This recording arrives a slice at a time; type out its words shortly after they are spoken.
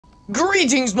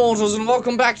Greetings, mortals, and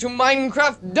welcome back to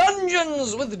Minecraft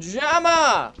Dungeons with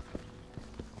Jamma!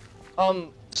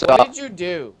 So, what did you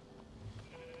do?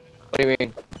 What do you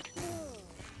mean?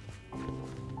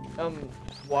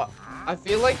 What? I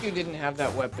feel like you didn't have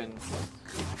that weapon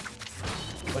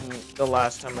when the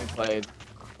last time we played.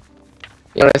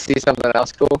 You wanna see something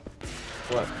else cool?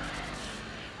 What?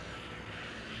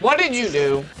 What did you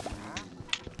do?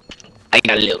 I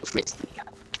got a little frisky.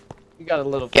 You got a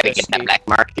little Gotta frisky. get that black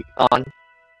market on.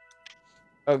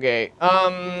 Okay,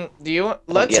 do you want,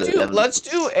 let's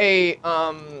do a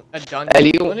dungeon.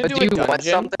 Hey, do you dungeon? want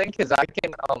something? Cause I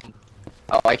can, oh,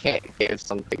 I can't give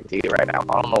something to you right now.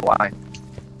 I don't know why.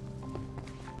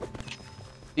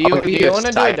 Do you want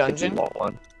to do a dungeon?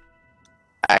 One.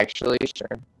 Actually,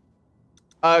 sure.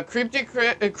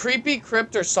 Creepy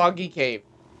crypt or soggy cave?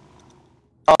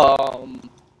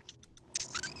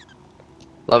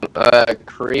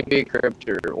 Creepy crypt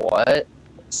or what?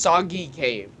 Soggy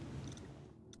cave.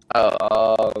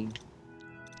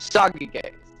 Soggy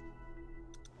cave.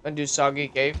 Wanna do soggy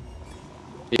cave?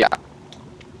 Yeah.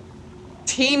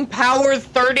 Team power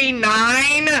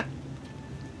 39?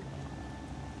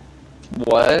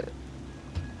 What?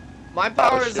 My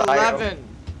power is 11.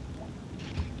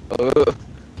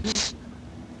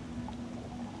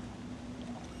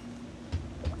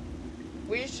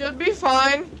 We should be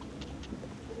fine.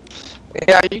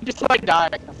 Yeah, you just might die.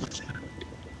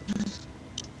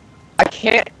 I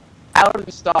can't, out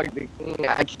of stock,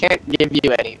 I can't give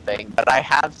you anything, but I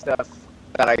have stuff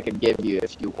that I could give you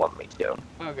if you want me to.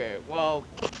 Okay, well,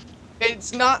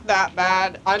 it's not that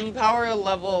bad. I'm power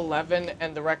level 11,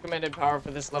 and the recommended power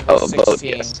for this level is 16. Both,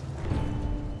 yes.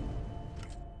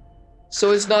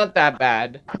 So it's not that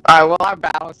bad. Alright, well, I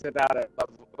balanced it out at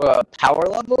power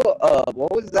level.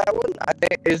 What was that one? I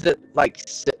think, is it like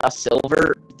a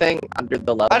silver thing under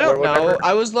the level? I don't or whatever? know.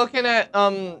 I was looking at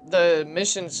the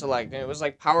mission select, and it was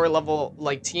like power level,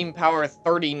 like team power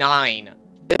 39.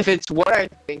 If it's what I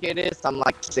think it is, I'm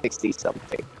like 60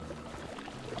 something.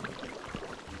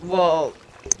 Well,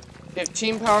 if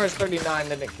team power is 39,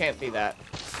 then it can't be that.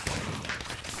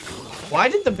 Why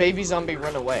did the baby zombie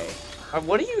run away?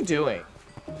 What are you doing?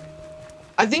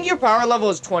 I think your power level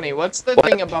is 20. What's the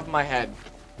thing above my head?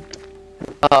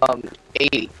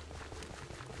 80.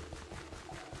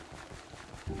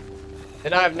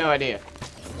 And I have no idea.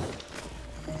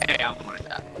 Hey, I don't mind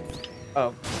that.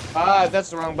 Oh.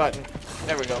 That's the wrong button.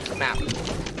 There we go. Map.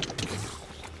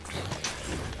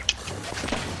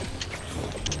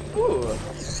 Ooh.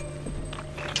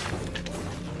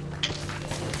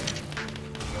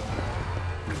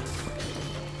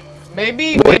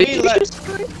 Maybe let's...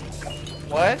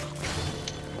 What?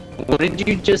 What did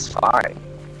you just find?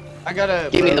 I gotta...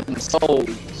 Give me the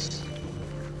souls.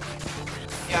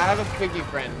 Yeah, I have a piggy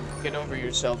friend. Get over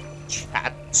yourself,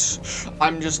 chat.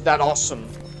 I'm just that awesome.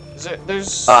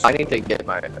 There's... I need to get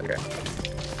my... Okay.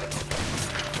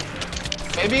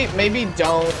 Maybe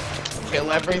don't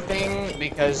kill everything,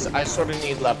 because I sort of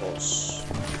need levels.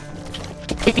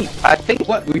 I think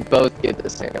we both get the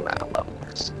same amount of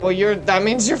levels. Well, that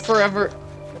means you're forever...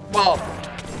 Well,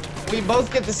 we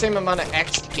both get the same amount of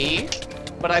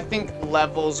XP, but I think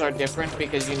levels are different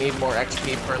because you need more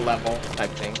XP per level, type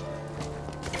thing.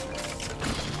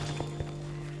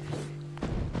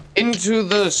 Into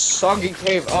the soggy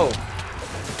cave. Oh.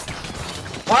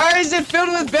 Why is it filled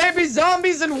with baby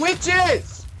zombies and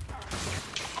witches?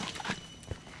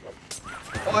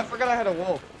 Oh, I forgot I had a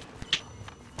wolf.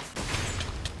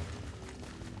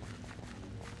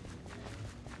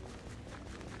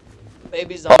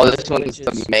 Baby zombies. Oh, this one is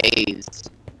the maze.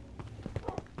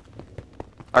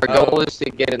 Our goal is to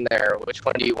get in there. Which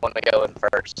one do you want to go in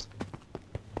first?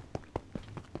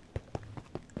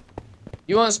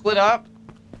 You want to split up?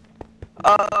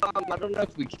 I don't know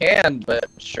if we can, but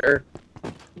sure.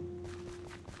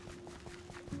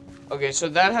 Okay, so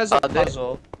that has a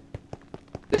puzzle.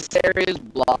 This area is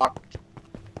blocked.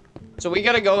 So we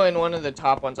gotta go in one of the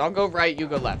top ones. I'll go right, you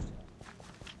go left.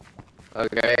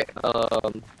 Okay,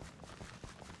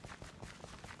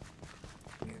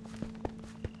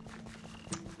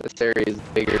 this area is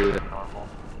bigger than normal.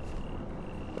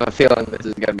 I have a feeling this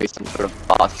is gonna be some sort of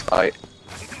boss fight.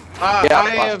 I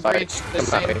have reached the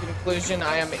same conclusion.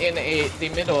 I am in the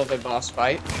middle of a boss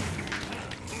fight.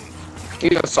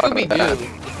 Scooby-Doo.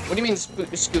 What do you mean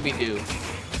Scooby-Doo?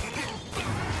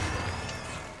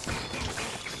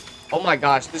 Oh my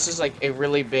gosh, this is like a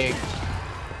really big,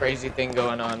 crazy thing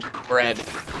going on. Bread.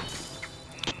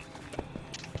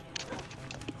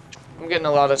 I'm getting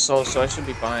a lot of souls, so I should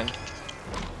be fine.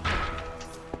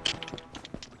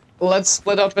 Let's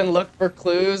split up and look for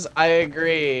clues. I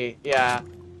agree. Yeah.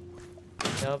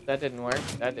 Nope, that didn't work.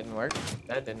 That didn't work.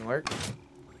 That didn't work.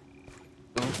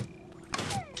 Ooh.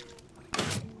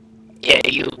 Yeah,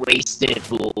 you wasted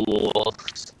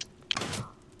fools.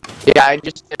 Yeah, I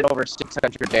just did over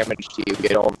 600 damage to you.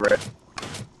 Get over it.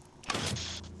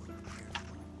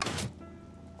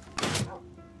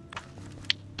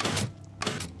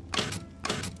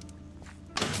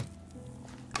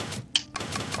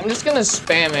 I'm just gonna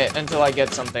spam it until I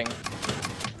get something.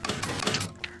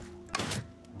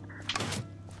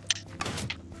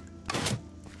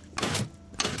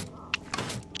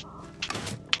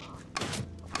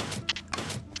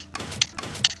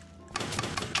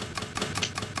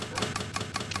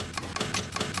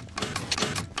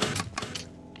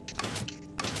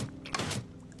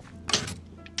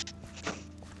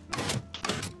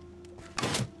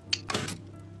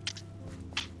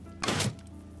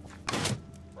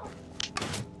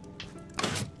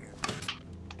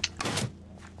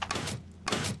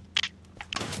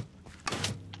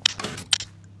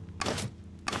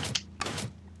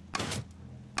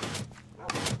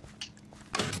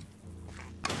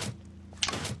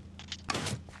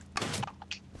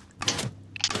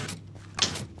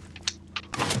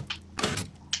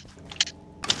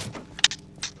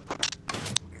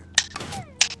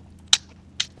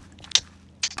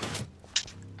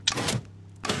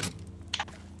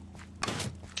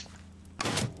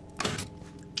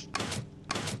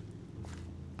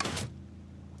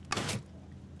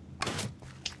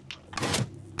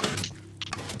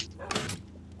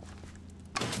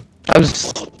 I'm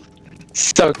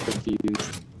so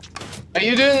confused. Are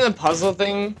you doing the puzzle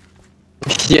thing?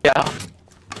 Yeah.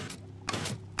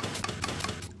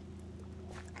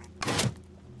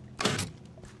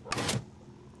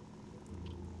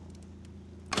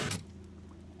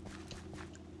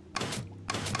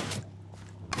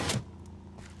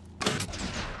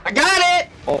 I got it!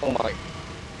 Oh my.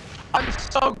 I'm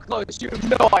so close, you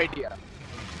have no idea.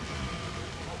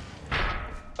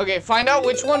 Okay, find out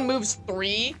which one moves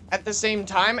 3 at the same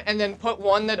time, and then put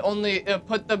one that only,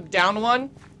 put the down one.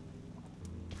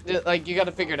 Like, you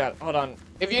gotta figure it out. Hold on.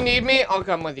 If you need me, I'll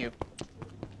come with you.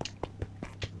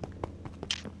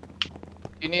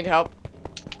 You need help?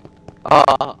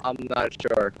 I'm not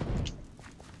sure.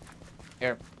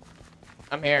 Here.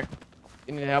 I'm here.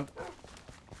 You need help?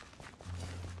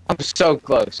 I'm so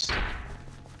close.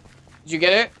 Did you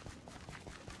get it?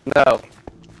 No.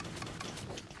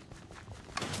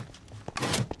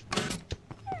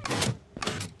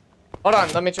 Hold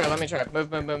on, let me try.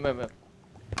 Move.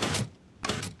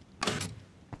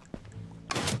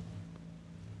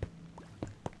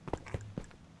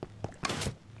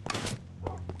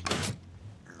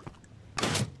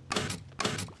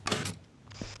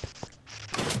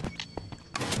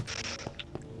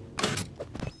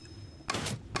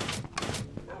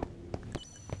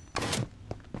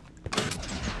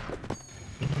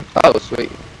 Oh, sweet.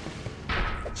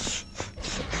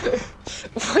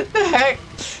 What the heck?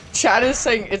 Chat is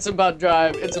saying it's about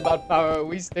drive, it's about power.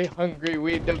 We stay hungry,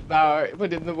 we devour.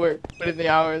 Put in the work, put in the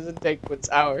hours, and take what's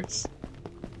ours.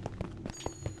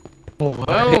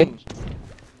 Boom.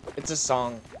 It's a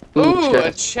song. Ooh,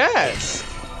 a chest.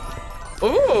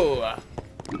 Ooh,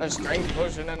 a strength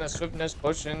potion and a swiftness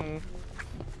potion.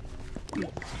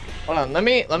 Hold on, let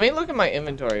me look at my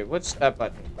inventory. What's that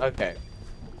button? Okay.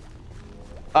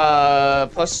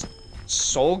 Plus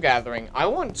soul gathering. I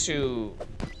want to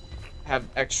have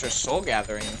extra soul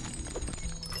gathering.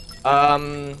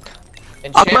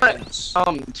 Enchantments.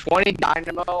 20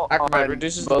 dynamo. Acrobat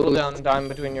reduces the cooldown time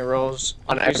between your rolls.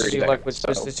 On increases your everything, luck with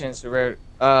so. the chance to rare.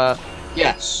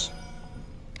 Yes.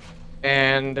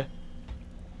 And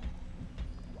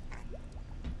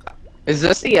Is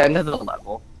this the end of the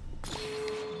level?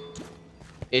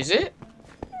 is it?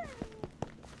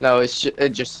 No, it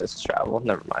just says travel.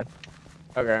 Never mind.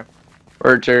 Okay.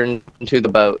 Return to the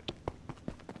boat.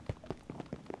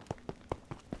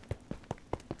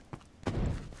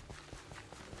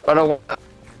 I don't want.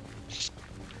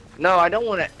 No, I don't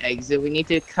want to exit. We need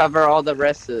to cover all the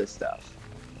rest of the stuff.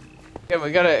 Yeah,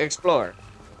 we gotta explore.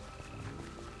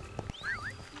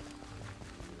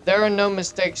 There are no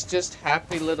mistakes, just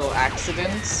happy little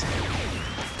accidents.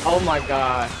 Oh my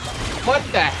god. What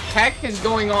the heck is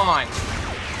going on?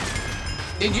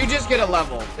 Did you just get a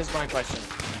level, is my question.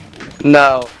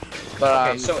 No, but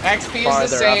okay, so XP is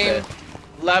the same,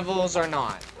 levels are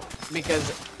not.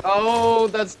 Because, oh,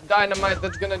 that's dynamite,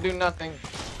 that's gonna do nothing.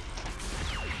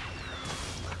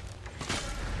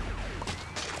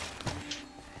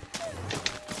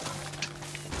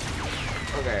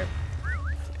 Okay.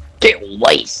 Get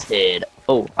wasted.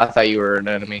 Oh, I thought you were an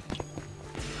enemy.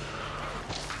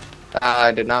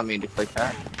 I did not mean to click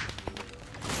that.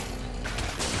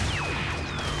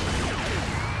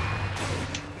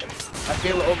 I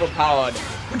feel overpowered.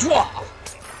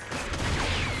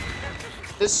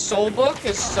 This soul book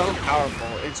is so powerful.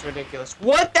 It's ridiculous.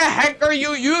 What the heck are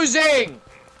you using?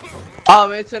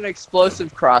 It's an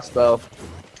explosive crossbow.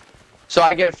 So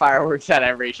I get fireworks at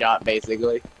every shot,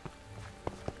 basically.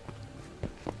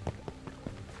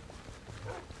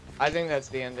 I think that's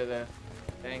the end of the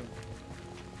thing.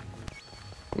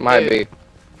 Might be.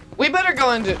 We better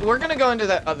go into. We're gonna go into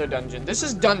that other dungeon. This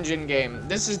is dungeon game.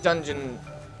 This is dungeon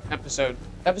episode.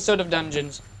 Episode of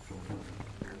dungeons.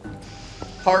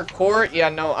 Parkour? Yeah,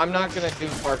 no, I'm not gonna do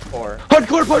parkour.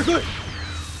 Parkour!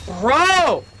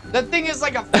 Bro! That thing is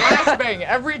like a flashbang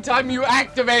every time you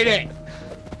activate it!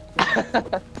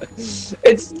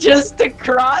 It's just a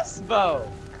crossbow!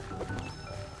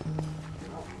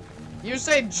 You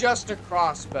say just a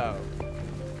crossbow.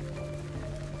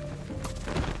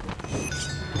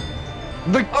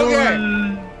 Victory!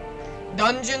 Okay.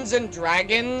 Dungeons and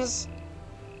Dragons?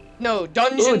 No,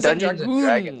 Dungeons and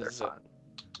Dragons are fun.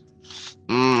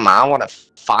 I want to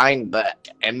find the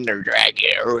Ender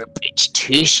Dragon. It's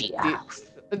tushy.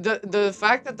 The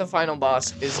fact that the final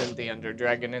boss isn't the Ender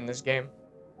Dragon in this game.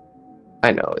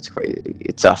 I know, it's crazy.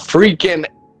 It's a freaking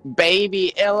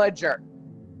baby illager.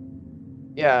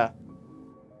 Yeah.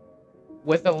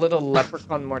 With a little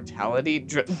leprechaun mortality.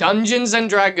 Dungeons and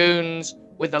Dragoons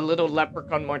with a little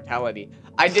leprechaun mortality.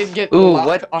 I did get Ooh, luck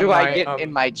what on do my, I get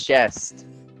in my chest?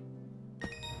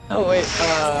 Oh wait,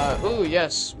 ooh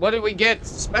yes. What did we get?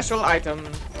 Special item.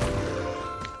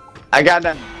 I got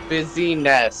a busy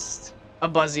nest. A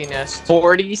buzzy nest.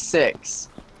 46.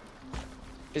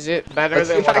 Is it better Let's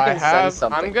see than if what I I can send have?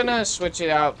 something I'm gonna switch it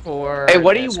out for... Hey,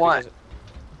 what do you this want?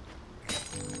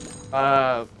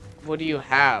 because- what do you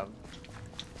have?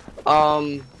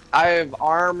 I have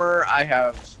armor, I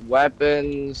have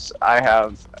weapons, I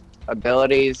have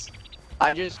abilities.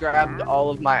 I just grabbed all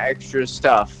of my extra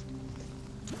stuff.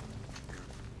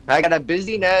 I got a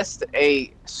busy nest,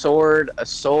 a sword, a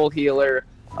soul healer,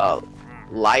 a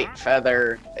light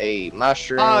feather, a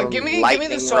mushroom, Give me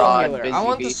the soul rod, healer. busy I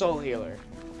want bee. the soul healer.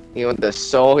 You want the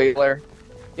soul healer?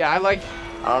 Yeah, I like...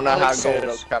 I don't know I like how souls. good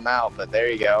it'll come out, but there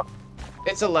you go.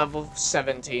 It's a level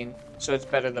 17, so it's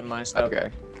better than my stuff. Okay.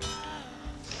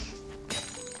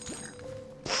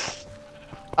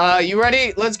 You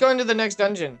ready? Let's go into the next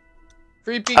dungeon.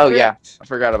 Creepy Oh Crypt. yeah, I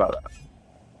forgot about that.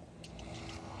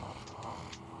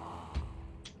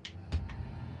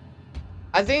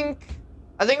 I think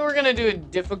we're gonna do a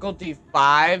difficulty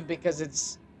 5 because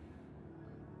its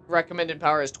recommended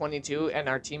power is 22 and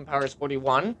our team power is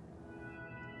 41.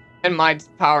 And my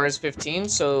power is 15,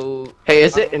 so... Hey,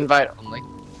 is it invite only?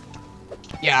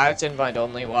 Yeah, it's invite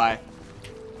only. Why?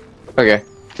 Okay,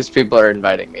 because people are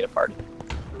inviting me to party.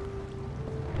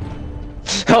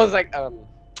 I was like,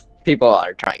 people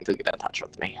are trying to get in touch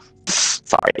with me.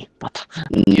 Sorry, but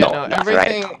Yeah, no, no, not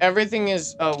everything, right. everything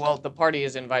is... Oh, well, the party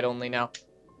is invite only now.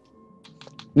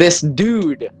 This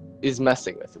dude is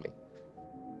messing with me.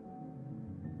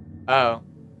 Oh.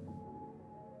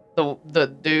 The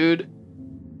dude.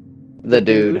 The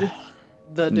dude.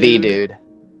 The dude. The dude.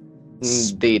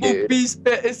 The dude.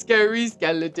 Spooky, scary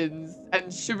skeletons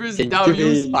and shivers down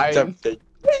your spine.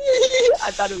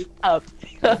 I thought it was up.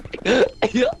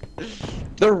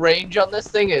 The range on this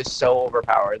thing is so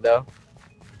overpowered, though.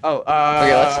 Oh,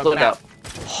 Okay, let's split now. up.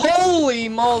 Holy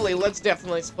moly, let's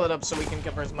definitely split up so we can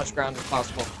cover as much ground as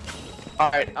possible.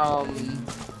 Alright,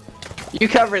 you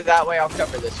cover that way, I'll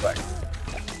cover this way.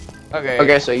 Okay.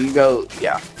 Okay, so you go,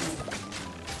 yeah.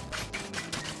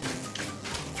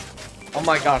 Oh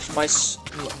my gosh, my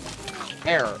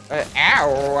error.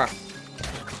 Ow!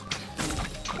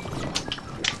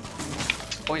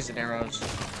 Poison arrows.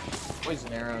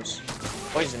 Poison arrows.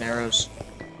 Poison arrows.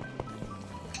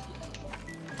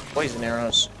 Poison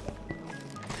arrows.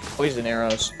 Poison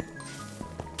arrows.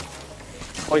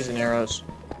 Poison arrows.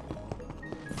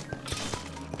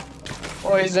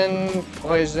 Poison.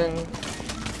 Poison.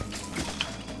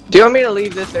 Do you want me to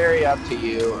leave this area up to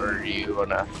you, or do you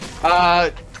wanna...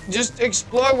 Just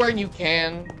explore where you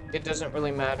can. It doesn't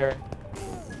really matter.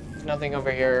 There's nothing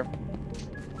over here.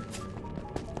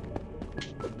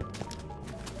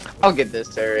 I'll get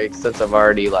this area, since I've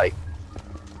already, like...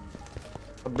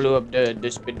 I blew up the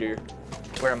dispenser.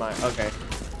 Where am I? Okay.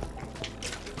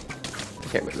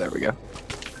 Okay, but there we go.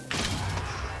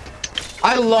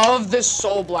 I love this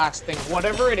soul blast thing.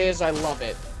 Whatever it is, I love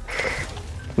it.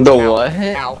 The Ow, what?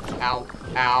 Ow, ow,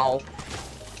 ow.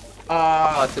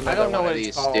 Oh, it's I don't know one what of it's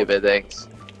these called. stupid things.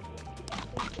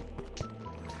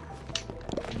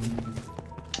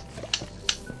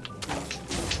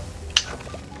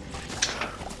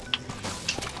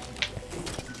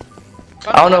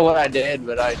 I don't know what I did,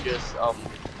 but I just,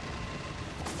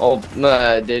 Oh,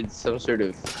 did some sort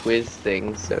of quiz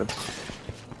thing, so.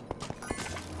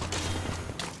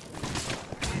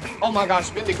 Oh my gosh,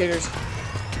 Vindicators.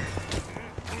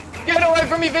 Get away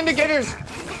from me, Vindicators!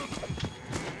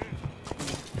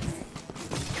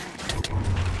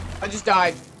 I just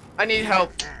died. I need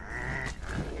help.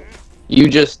 You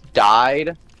just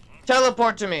died?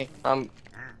 Teleport to me.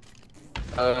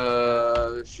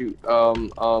 Shoot.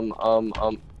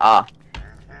 Ah.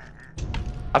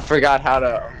 I forgot how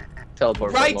to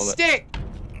teleport for a Right moment. stick!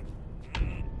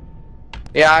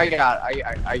 Yeah, I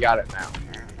got it now.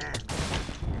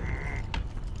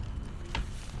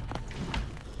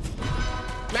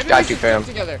 Maybe Got we you, should fam.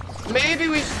 stick together. Maybe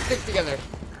we should stick together.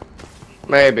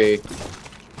 Maybe.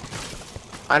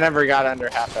 I never got under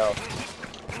half health.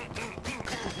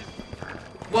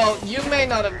 Well, you may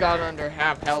not have got under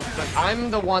half health, but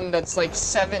I'm the one that's like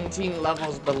 17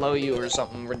 levels below you or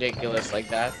something ridiculous like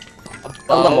that.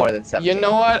 A little more than 17. You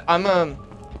know what?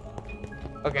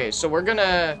 Okay, so we're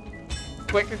gonna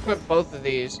quick equip both of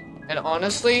these, and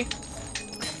honestly,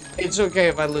 it's okay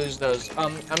if I lose those.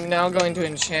 I'm now going to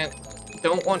enchant.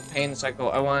 Don't want Pain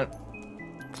Cycle. I want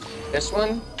this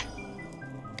one.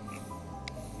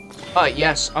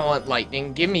 Yes, I want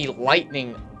Lightning. Give me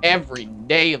Lightning every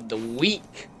day of the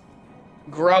week.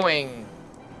 Growing.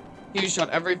 Fuse Shot.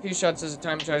 Every Fuse Shot says a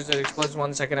time charge that explodes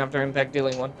 1 second after impact,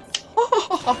 dealing 1.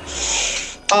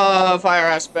 Fire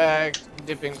Aspect.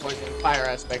 Dipping Poison. Fire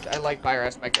Aspect. I like Fire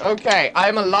Aspect. Okay,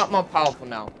 I'm a lot more powerful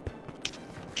now.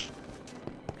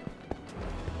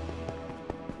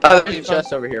 There's a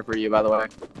chest over here for you, by the way.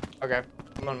 Okay,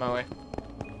 I'm on my way.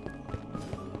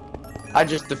 I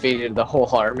just defeated the whole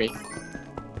army.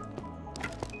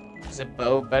 Is it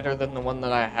bow better than the one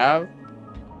that I have?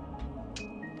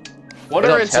 What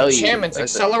It'll are its tell you. enchantments?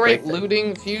 That's a Accelerate, big thing.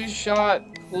 looting, fuse shot,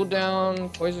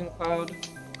 cooldown, poison cloud.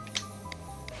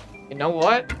 You know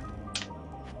what?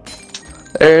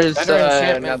 There's Better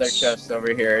another enchantments. chest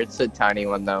over here. It's a tiny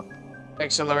one, though.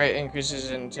 Accelerate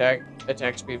increases in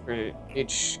attack speed for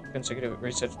each consecutive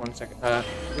resets 1 second.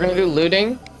 We're gonna do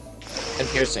looting and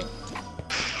piercing.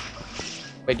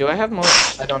 Wait, do I have more?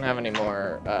 I don't have any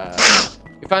more.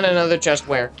 You found another chest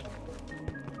where?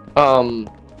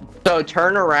 So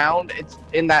turn around. It's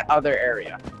in that other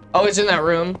area. Oh, it's in that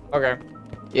room? Okay.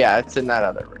 Yeah, it's in that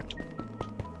other room.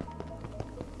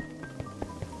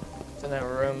 It's in that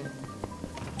room.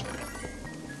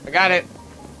 I got it.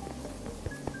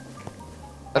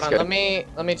 That's Hold on, good.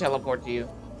 let me teleport to you.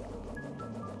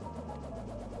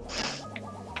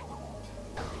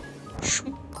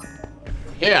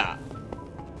 Yeah.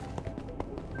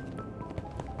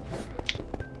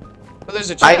 Oh, there's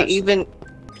a chest.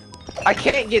 I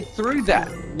can't get through that.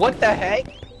 What the heck?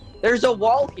 There's a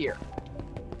wall here.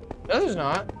 No, there's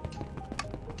not.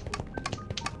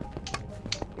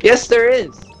 Yes, there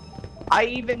is. I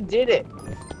even did it.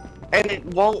 And it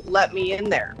won't let me in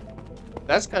there.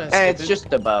 That's kind of And stupid. it's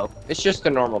just a bow. It's just a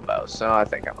normal bow, so I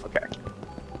think I'm okay.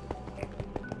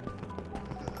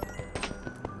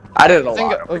 I did a I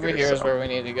think lot over here is so. where we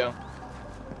need to go.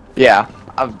 Yeah,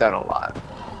 I've done a lot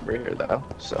over here though,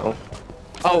 so.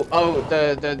 Oh,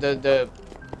 the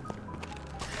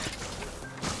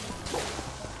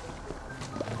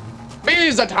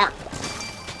bees attack!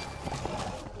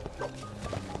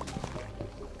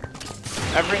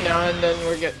 Every now and then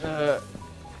we're getting,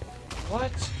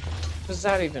 what does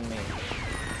that even mean?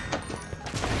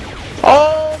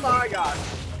 Oh my god!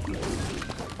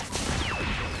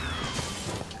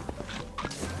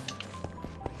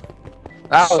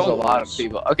 That was a lot of Souls.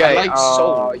 people. Okay, I like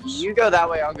souls. you go that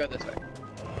way, I'll go this way.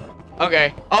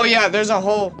 Okay. Oh yeah, there's a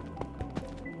whole...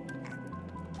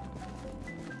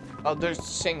 Oh, there's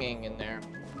singing in there.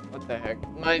 What the heck?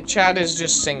 My chat is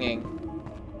just singing.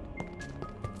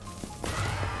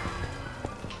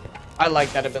 I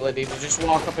like that ability to just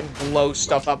walk up and blow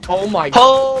stuff up. Oh my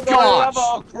Hold gosh!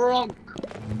 level, crunk!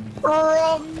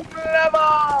 Crunk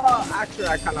level! Actually,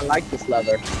 I kind of like this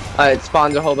lever. It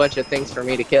spawns a whole bunch of things for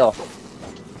me to kill.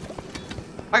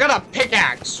 I got a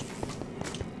pickaxe!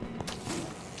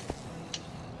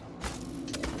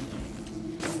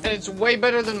 And it's way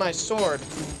better than my sword.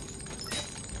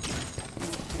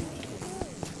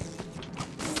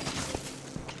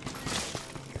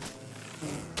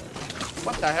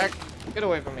 What the heck? Get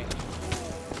away from me.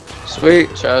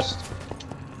 Sweet chest.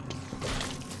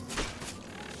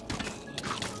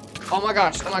 Oh my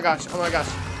gosh, oh my gosh, oh my gosh.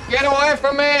 Get away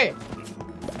from me!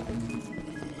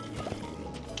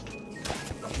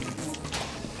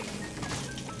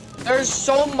 There's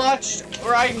so much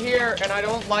right here, and I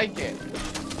don't like it.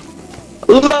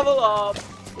 Level up!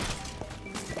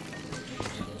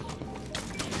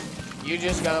 You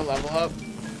just gotta level up.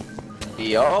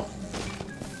 Yup.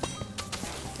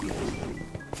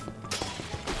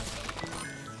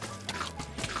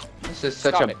 This is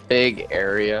such a big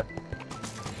area.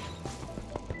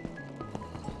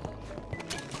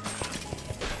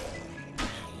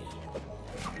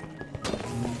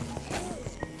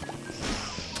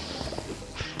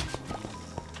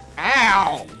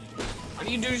 Ow! Why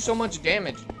do you do so much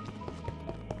damage?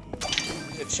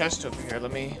 There's a chest over here,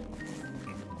 let me...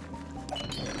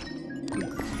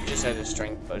 Just had a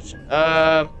strength potion.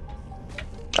 I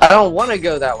don't want to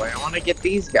go that way. I want to get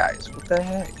these guys. What the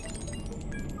heck?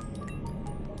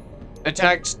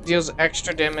 Attacks deals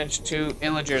extra damage to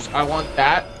illagers. I want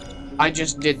that. I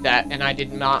just did that, and I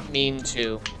did not mean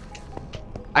to.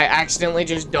 I accidentally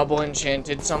just double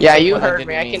enchanted something. Yeah, you heard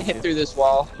me. I can hit through this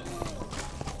wall.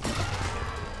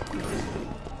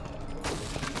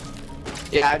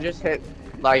 Yeah, I just hit.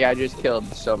 Like, I just killed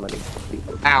so many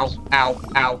people. Ow, ow,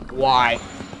 ow. Why?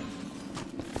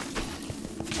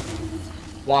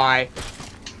 Why?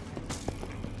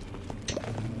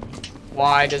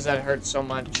 Why does that hurt so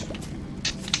much?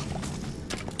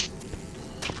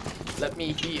 Let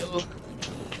me heal.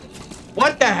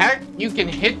 What the heck? You can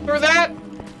hit through that?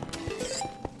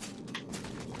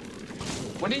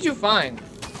 What did you find?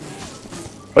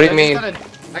 What do you mean?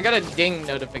 I got a ding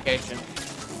notification.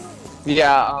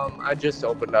 Yeah, I just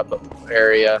opened up an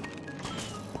area.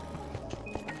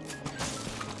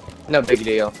 No big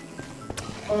deal.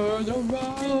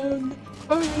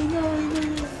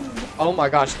 Oh my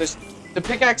gosh, the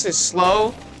pickaxe is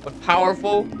slow but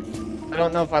powerful. I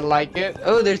don't know if I like it.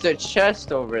 Oh, there's a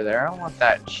chest over there. I want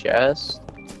that chest.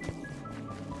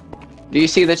 Do you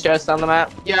see the chest on the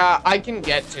map? Yeah, I can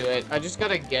get to it. I just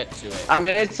gotta get to it. I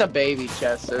mean, it's a baby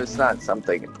chest, so it's not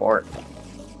something important.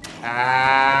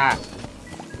 Ah,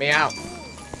 me out.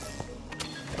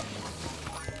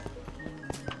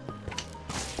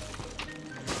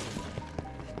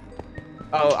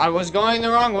 Oh, I was going the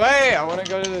wrong way. I want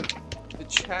to go to the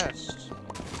chest.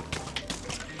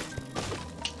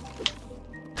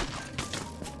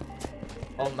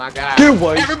 Oh my god.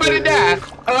 Everybody die!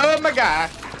 Oh my god.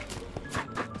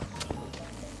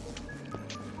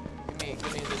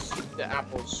 Give me the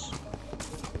apples.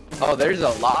 Oh, there's a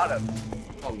lot of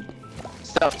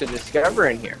stuff to discover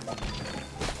in here.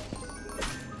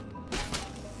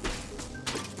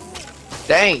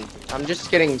 Dang, I'm just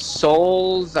getting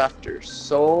souls after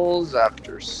souls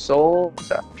after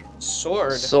souls after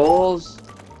Sword. souls.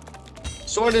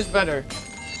 Sword is better.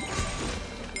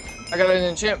 I got an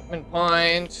enchantment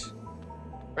point.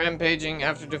 Rampaging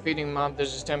after defeating mob,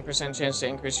 there's a 10% chance to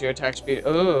increase your attack speed.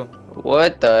 Ooh.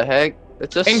 What the heck?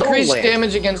 It's a Increased soul lamp.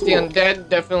 damage against the undead.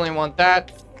 Definitely want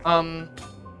that.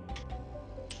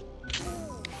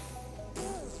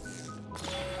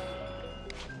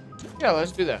 Yeah,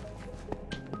 let's do that.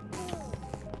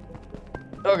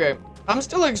 Okay, I'm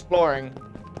still exploring.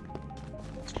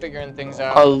 Just figuring things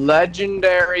out. A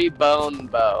legendary bone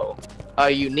bow.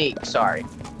 Unique, sorry.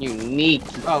 Unique.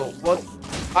 Oh, well,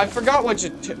 I forgot which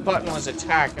button was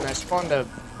attack, and I spawned a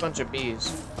bunch of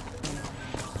bees.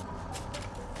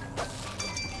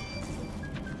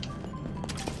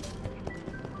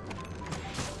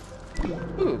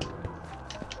 Ooh.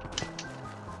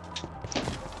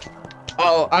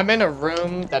 Oh, I'm in a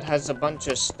room that has a bunch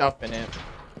of stuff in it.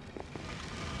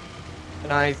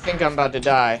 And I think I'm about to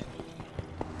die.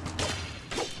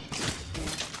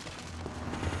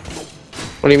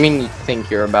 What do you mean you think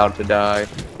you're about to die?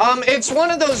 It's one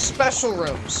of those special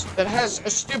rooms that has a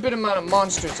stupid amount of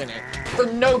monsters in it for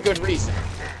no good reason.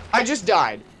 I just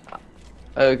died.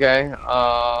 Okay,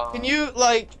 Can you,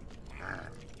 like...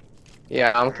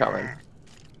 Yeah, I'm coming.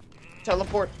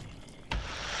 Teleport?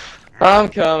 I'm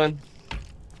coming.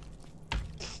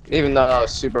 Even though I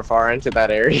was super far into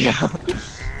that area.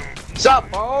 Sup,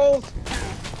 balls?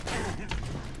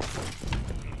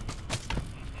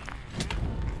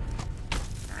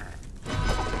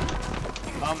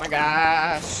 Oh my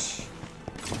gosh.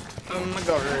 Oh my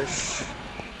gosh.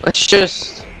 Let's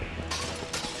just...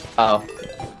 Oh.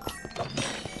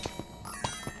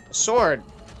 A sword.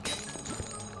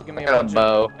 Give me a got a bunch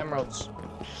bow. of emeralds.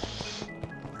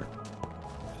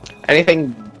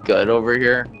 Anything good over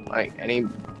here? Like, any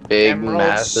big Emeralds,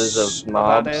 masses of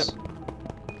about mobs? it.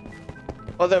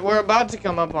 Well, that we're about to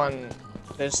come up on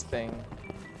this thing.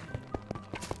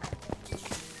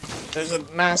 There's a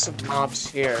massive mobs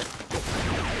here.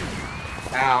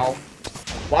 Ow.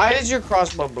 Why does your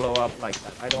crossbow blow up like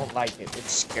that? I don't like it. It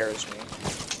scares me.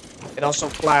 It also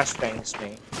flashbangs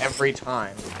me every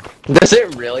time. Does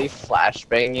it really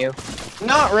flashbang you?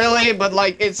 Not really, but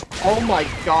like it's... Oh my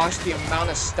gosh, the amount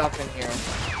of stuff in here.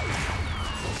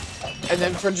 And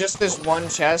then for just this one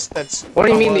chest, that's what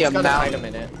do you mean well, the it's got an amount item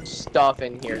in it. of stuff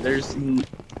in here?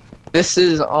 This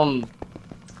is a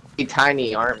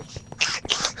tiny army.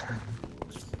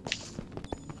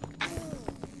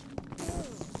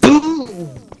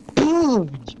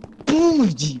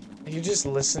 Are you just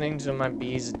listening to my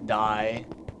bees die?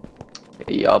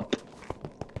 Yup.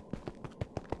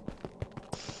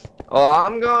 Well,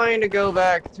 I'm going to go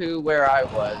back to where I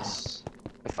was,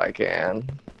 if I can.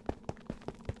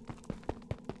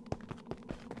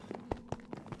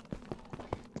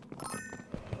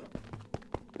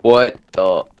 What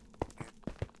the?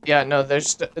 Yeah, no,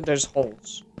 there's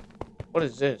holes. What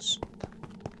is this?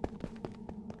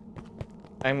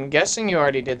 I'm guessing you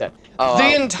already did that. Oh,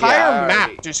 the entire yeah,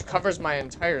 map just covers my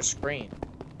entire screen.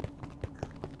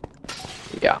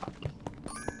 Yeah.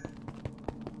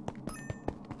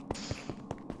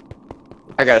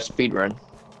 I got a speed run.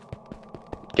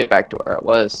 Get back to where I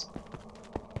was.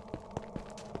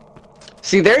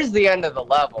 See, there's the end of the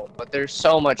level, but there's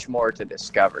so much more to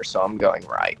discover, so I'm going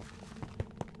right.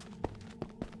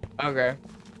 Okay.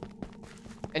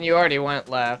 And you already went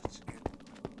left.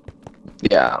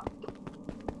 Yeah.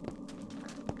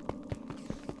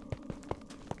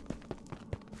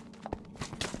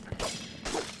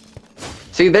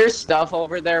 See, there's stuff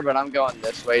over there, but I'm going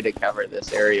this way to cover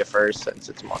this area first since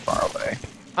it's more far away.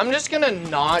 I'm just gonna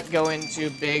not go into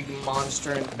big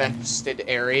monster-infested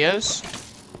areas.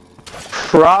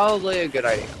 Probably a good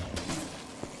idea.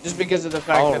 Just because of the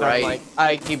fact that I'm like,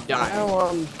 I keep dying. Now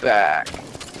I'm back.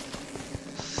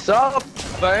 Sup,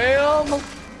 fam?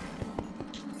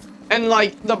 And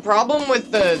like, the problem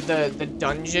with the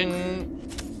dungeon,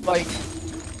 like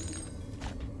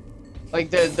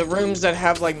the rooms that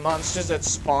have like monsters that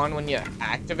spawn when you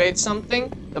activate something,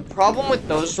 the problem with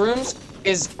those rooms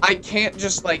is I can't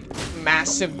just like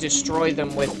massive destroy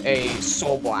them with a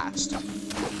soul blast.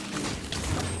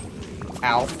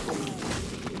 Ow.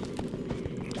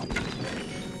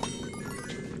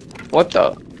 What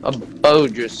the? A bow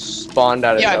just spawned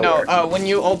out of nowhere. Yeah, no, when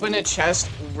you open a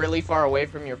chest really far away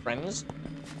from your friends,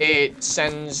 it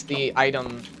sends the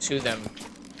item to them.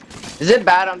 Is it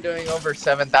bad I'm doing over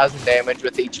 7,000 damage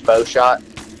with each bow shot?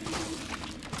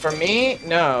 For me,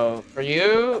 no. For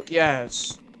you,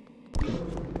 yes.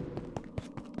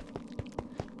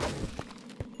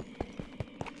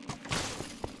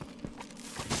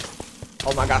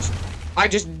 Oh my gosh. I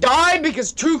just died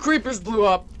because 2 creepers blew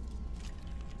up.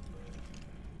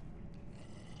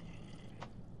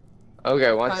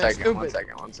 Okay, one Kinda second.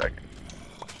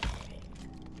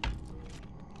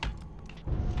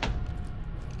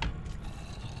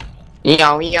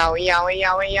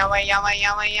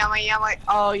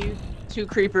 Oh, you 2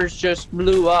 creepers just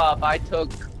blew up. I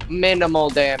took minimal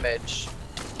damage.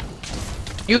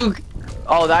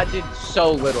 Oh, that did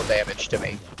so little damage to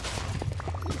me.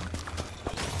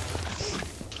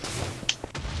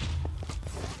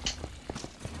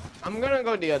 I'm gonna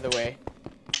go the other way.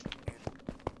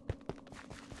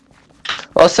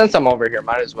 Well, since I'm over here,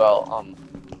 might as well,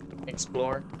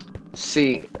 Explore.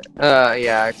 see,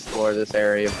 yeah, explore this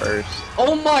area first.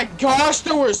 Oh my gosh,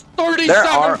 there was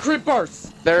 37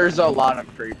 creepers! There's a lot of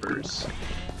creepers.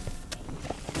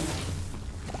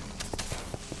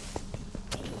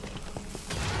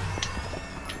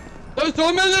 There's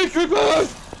so many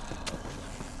creepers!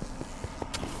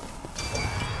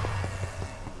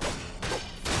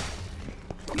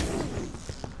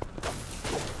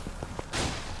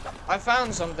 I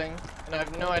found something, and I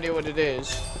have no idea what it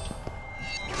is.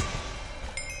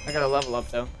 I gotta level up,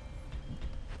 though.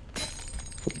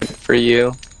 For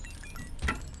you.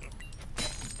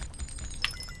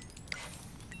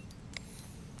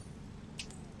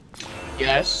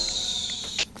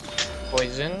 Yes.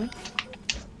 Poison.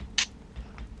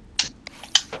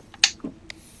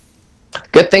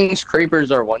 Good things creepers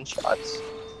are one-shots.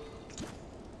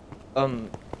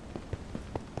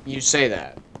 You say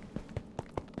that.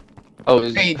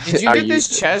 Oh, Hey, did you get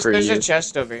this chest? There's a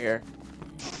chest over here.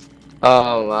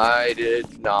 I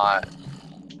did not.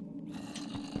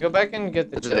 Go back and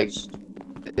get the chest.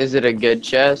 Is it a good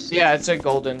chest? Yeah, it's a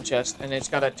golden chest, and it's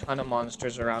got a ton of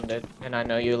monsters around it. And I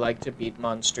know you like to beat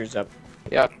monsters up.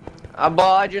 Yep. Well,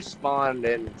 I just spawned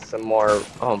in some more,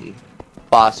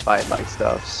 boss fight-like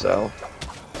stuff, so...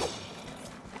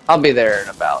 I'll be there in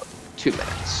about 2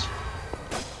 minutes.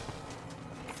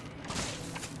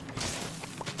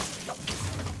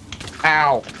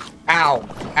 Ow. Ow.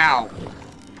 Ow.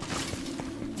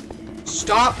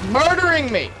 Stop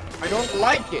murdering me! I don't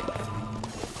like it.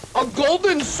 A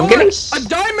golden sword! A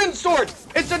diamond sword!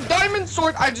 It's a diamond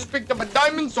sword! I just picked up a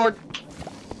diamond sword!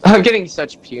 I'm getting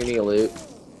such puny loot.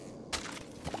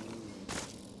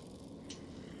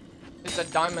 It's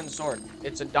a diamond sword.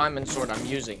 It's a diamond sword. I'm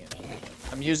using it.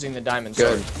 I'm using the diamond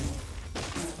sword.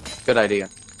 Good idea.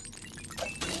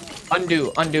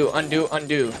 Undo, undo, undo,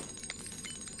 undo.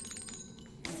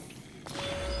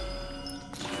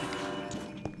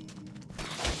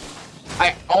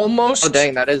 I almost... Oh,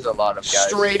 dang, that is a lot of guys.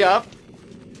 Straight up...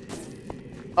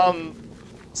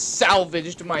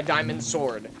 salvaged my diamond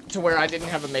sword to where I didn't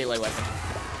have a melee weapon.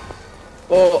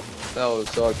 Oh, that would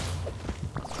suck.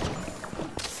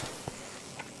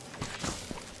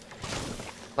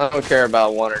 I don't care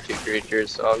about 1 or 2 creatures,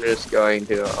 so I'm just going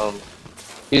to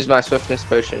use my swiftness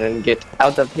potion and get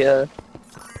out of here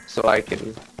so I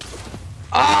can.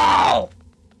 Oh!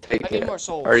 I need more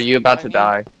souls. Are you about to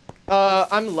die?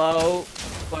 I'm low,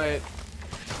 but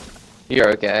you're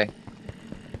okay.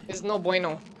 It's no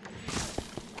bueno.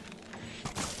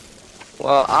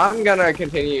 Well, I'm gonna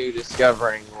continue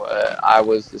discovering what I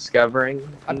was discovering.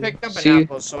 I picked up an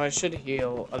apple, so I should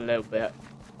heal a little bit.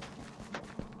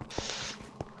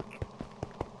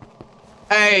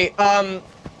 Hey,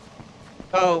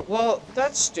 oh, well,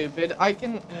 that's stupid. I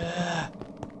can...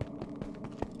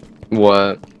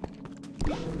 What?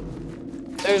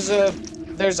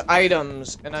 There's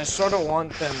items, and I sort of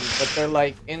want them, but they're,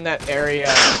 like, in that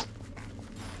area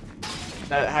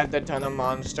that had the ton of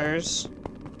monsters.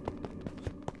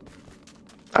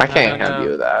 I can't have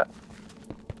you with that.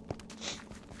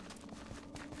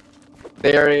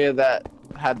 The area that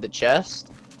had the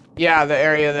chest? Yeah, the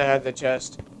area that had the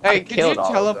chest. Hey, could you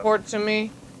teleport to me?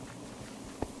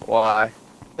 Why?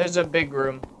 There's a big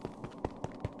room.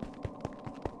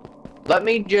 Let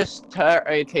me just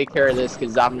take care of this,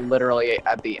 because I'm literally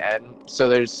at the end. So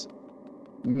there's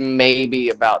maybe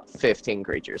about 15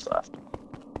 creatures left.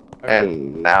 Okay.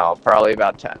 And now probably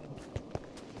about 10.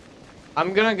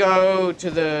 I'm gonna go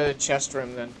to the chest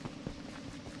room then.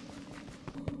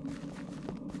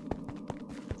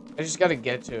 I just gotta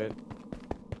get to it.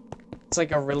 It's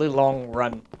like a really long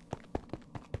run.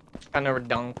 Kind of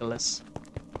redonkulous.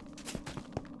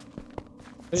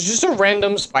 There's just a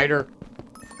random spider.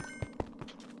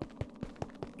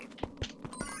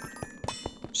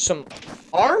 Some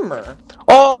armor?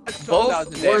 Oh!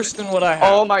 Both worse than what I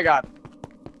have. Oh my god.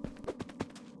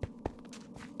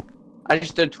 I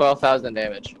just did 12,000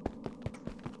 damage.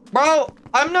 Bro,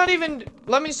 I'm not even...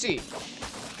 Let me see.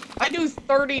 I do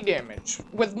 30 damage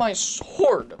with my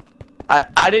sword.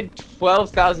 I did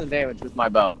 12,000 damage with my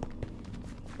bow.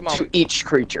 Come on. To each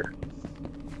creature.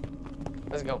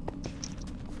 Let's go.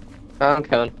 I'm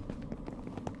coming.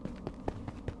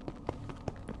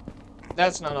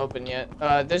 That's not open yet.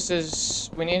 This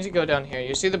is... We need to go down here.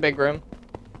 You see the big room?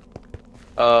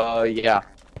 Yeah.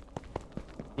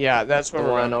 Yeah, that's where we're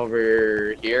going.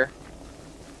 Over here?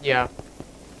 Yeah.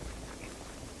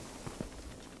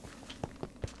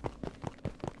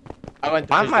 Why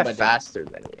am I faster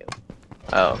than you?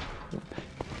 Oh.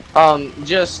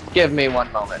 Just give me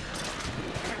one moment.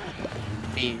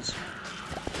 Bees.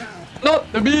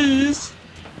 Not the bees!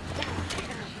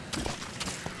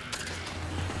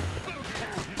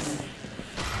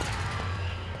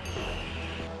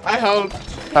 I hope.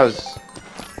 That was...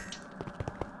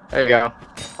 There you go.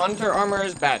 Hunter armor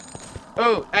is bad.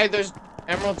 Oh, hey, there's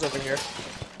emeralds over here.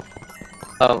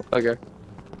 Oh, okay.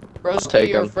 Broski,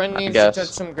 your friend needs to touch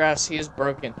some grass. He is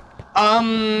broken.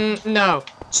 No.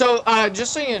 So,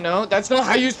 just so you know, that's not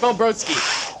how you spell broski.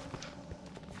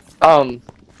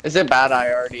 Is it bad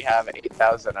I already have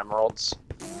 8,000 emeralds?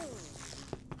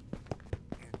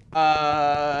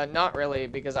 Not really,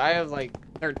 because I have, like,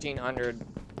 1,300.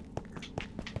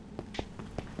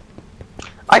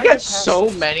 I got so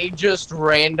many just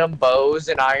random bows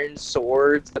and iron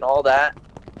swords and all that.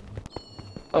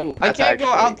 I can't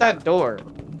go out that door.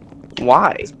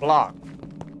 Why? It's blocked.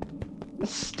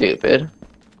 Stupid.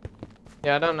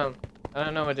 Yeah, I don't know. I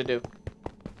don't know what to do.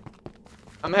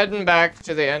 I'm heading back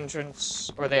to the entrance,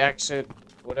 or the exit,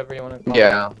 whatever you want to call it.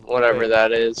 Yeah, whatever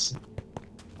that is.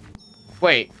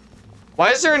 Wait.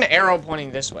 Why is there an arrow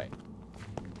pointing this way?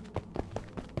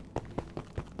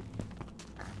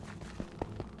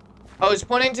 Oh, it's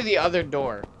pointing to the other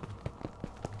door.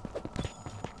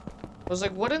 I was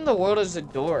like, what in the world is the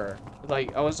door?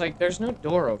 Like, I was like, there's no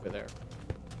door over there.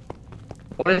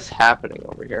 What is happening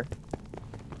over here?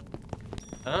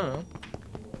 I don't know.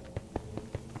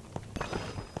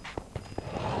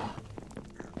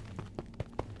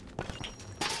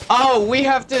 Oh, we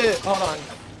have to... Hold on.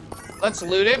 Let's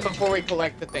loot it before we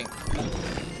collect the thing.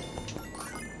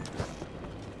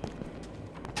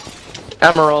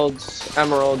 Emeralds,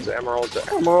 emeralds, emeralds,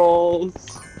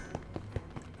 emeralds.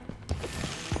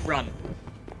 Run.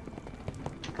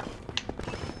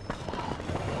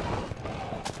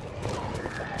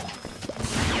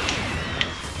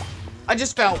 I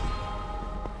just fell.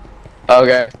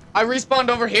 Okay. I respawned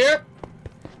over here.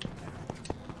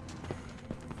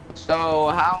 So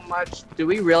how much do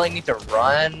we really need to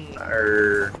run,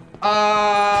 or?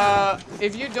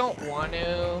 If you don't want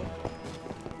to.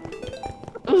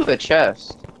 Ooh, the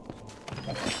chest.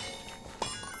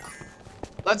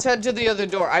 Let's head to the other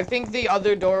door. I think the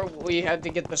other door, we had to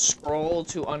get the scroll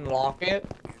to unlock it.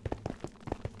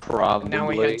 Probably. Now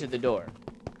we head to the door.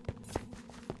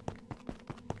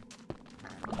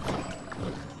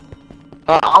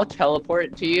 I'll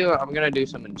teleport to you. I'm gonna do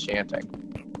some enchanting.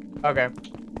 Okay.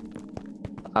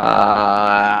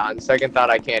 On second thought,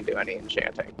 I can't do any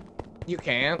enchanting. You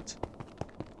can't?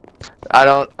 I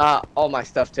don't, all my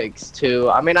stuff takes 2.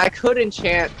 I mean, I could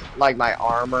enchant, like, my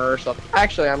armor or something.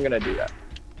 Actually, I'm gonna do that.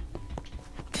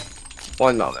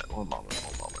 One moment.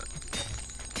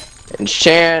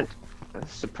 Enchant,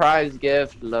 surprise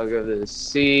gift, logo of the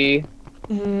sea.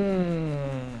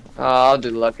 I'll do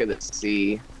luck of the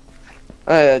sea.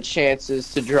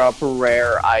 Chances to drop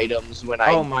rare items when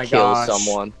I kill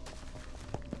someone.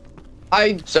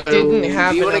 I didn't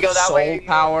have enough soul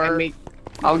power.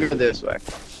 I'll go this way.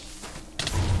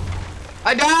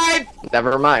 I died!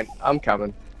 Never mind. I'm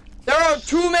coming. There are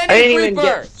too many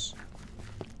creepers!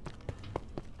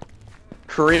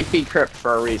 Creepy crypt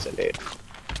for a reason, dude.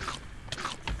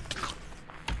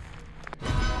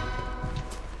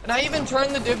 And I even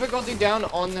turned the difficulty down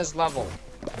on this level.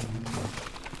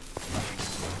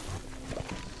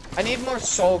 I need more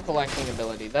soul collecting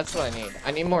ability. That's what I need.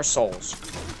 I need more souls.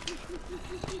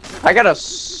 I got a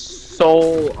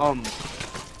soul,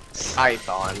 scythe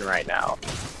on right now.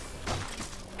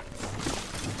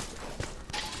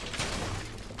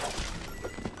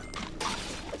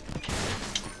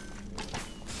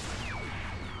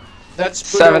 That's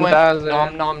 7,000.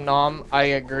 Nom nom nom. I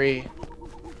agree.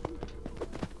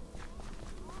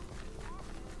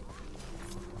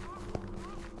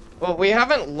 Well, we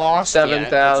haven't lost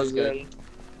 7,000.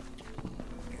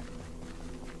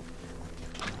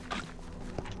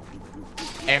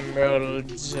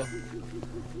 Emeralds.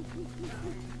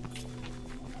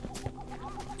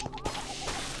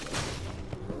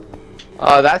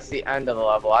 Oh, that's the end of the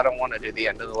level. I don't want to do the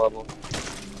end of the level.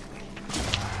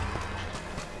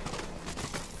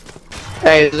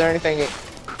 Hey, is there anything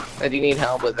that you need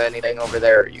help with? Anything over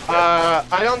there? Or you good?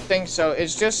 I don't think so.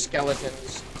 It's just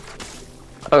skeletons.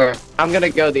 Okay, I'm gonna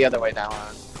go the other way now.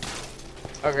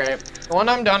 Okay, when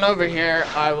I'm done over here,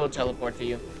 I will teleport to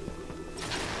you.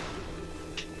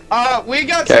 We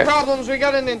got some problems. We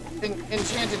got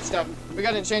enchanted stuff. We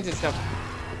got enchanted stuff.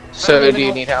 So, do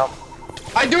you need help?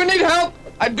 I do need help!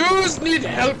 I do need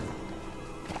help!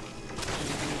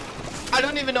 I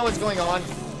don't even know what's going on,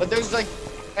 but there's like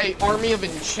an army of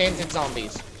enchanted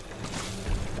zombies.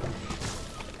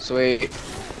 Sweet.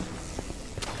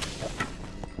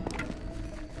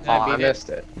 Oh, I missed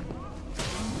it.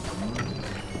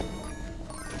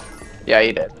 Yeah,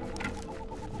 you did.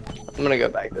 I'm gonna go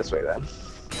back this way then.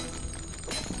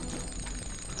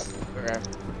 Okay.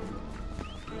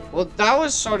 Well, that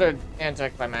was sort of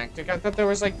anticlimactic. I thought there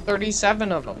was like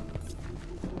 37 of them.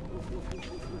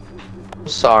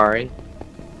 Sorry.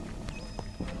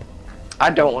 I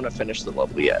don't want to finish the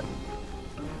level yet.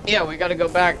 Yeah, we gotta go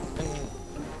back and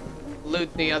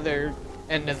loot the other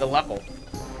end of the level.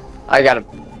 I gotta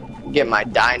get my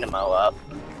dynamo up.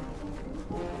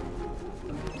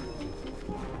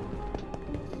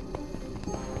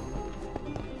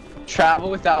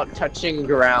 Travel without touching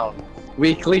ground.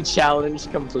 Weekly challenge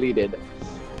completed.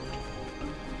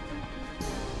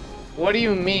 What do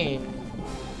you mean?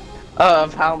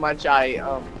 Of how much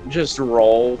I just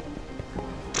roll.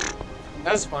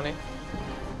 That's funny.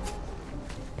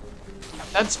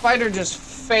 That spider just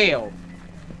failed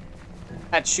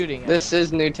at shooting it. This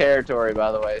is new territory,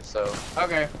 by the way, so.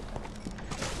 Okay.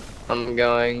 I'm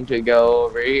going to go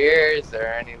over here. Is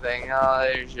there anything? Oh,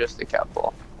 there's just a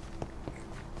couple.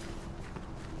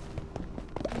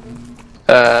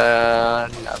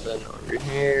 Nothing over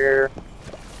here.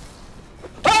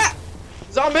 Ah!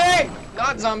 Zombie!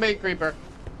 Not zombie, creeper.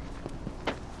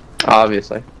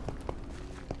 Obviously.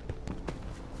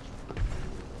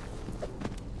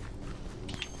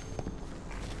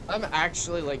 I'm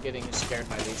actually like getting scared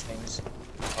by these things.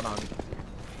 Hold on.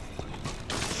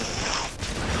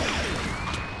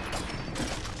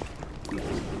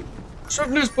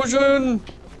 Sharpness pushing!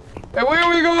 Hey, where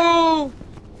we go?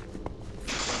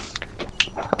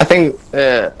 I think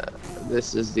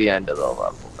this is the end of the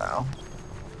level now.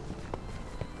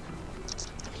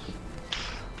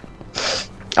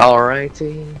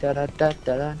 Alrighty. Da da da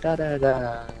da da da da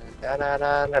da da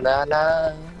da da da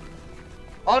da.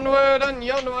 Onward and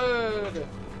onward!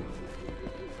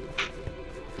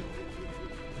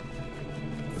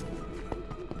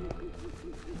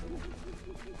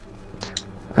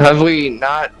 Have we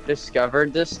not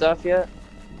discovered this stuff yet?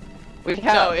 We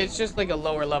have. No, it's just like a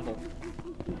lower level.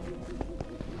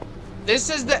 This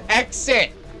is the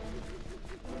exit.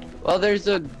 Well, there's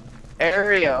a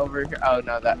area over here. Oh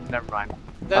no, never mind.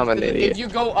 I'm an idiot. If you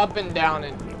go up and down,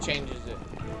 it changes it.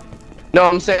 No,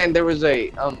 I'm saying there was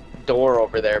a door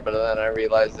over there, but then I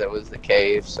realized it was the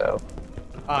cave. So.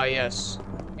 Ah, yes.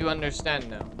 You understand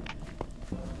now.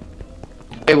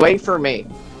 Hey, wait for me.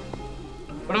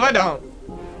 What if I don't?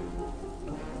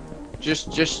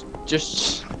 Just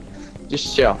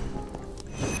chill.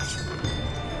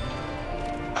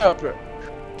 Epic.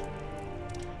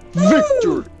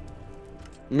 Victory.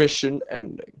 Mission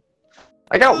ending.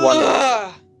 I got one.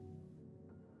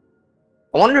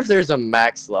 I wonder if there's a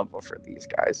max level for these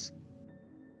guys.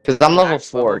 Because I'm level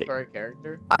 40. For a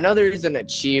character? I know there's an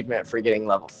achievement for getting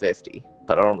level 50,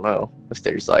 but I don't know if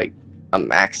there's like a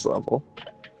max level.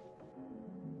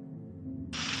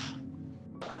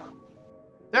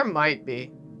 There might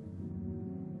be.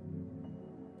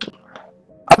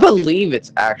 I believe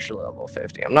it's actually level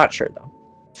 50. I'm not sure though.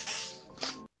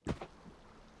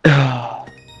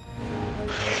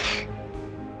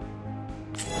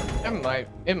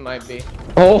 It might be.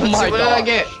 Oh Let's my see, what god. did I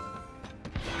get?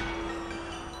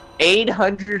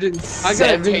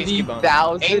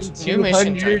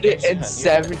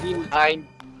 870,279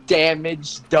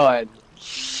 damage done.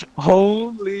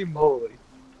 Holy moly.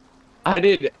 I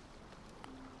did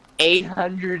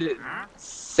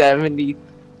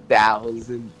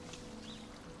 870,000.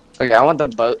 Okay, I want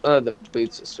the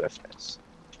boots of swiftness.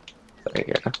 There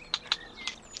you go.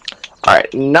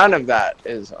 Alright, none of that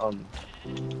is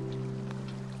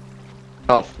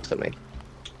helpful to me.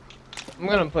 I'm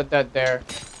gonna put that there.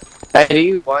 Hey, do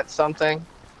you want something?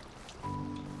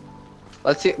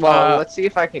 Let's see. Well, let's see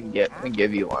if I can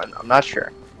give you one. I'm not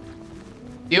sure.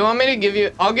 Do you want me to give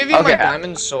you? I'll give you Okay. my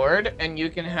diamond sword, and you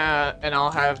can have, and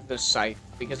I'll have the scythe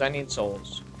because I need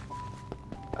souls.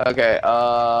 Okay.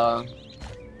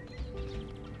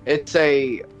 It's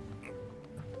a.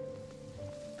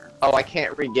 Oh, I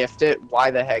can't regift it.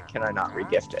 Why the heck can I not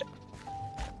regift it?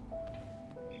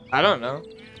 I don't know.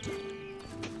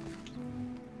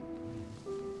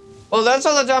 Well, that's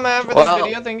all the time I have for this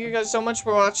video. Thank you guys so much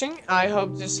for watching. I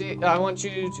hope to see. I want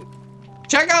you to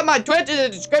check out my Twitch in the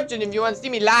description if you want to see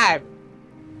me live.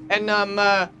 And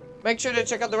make sure to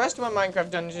check out the rest of my Minecraft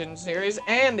Dungeon series.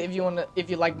 And if you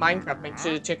like Minecraft, make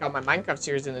sure to check out my Minecraft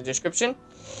series in the description.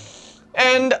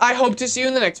 And I hope to see you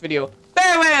in the next video.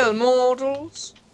 Farewell, mortals.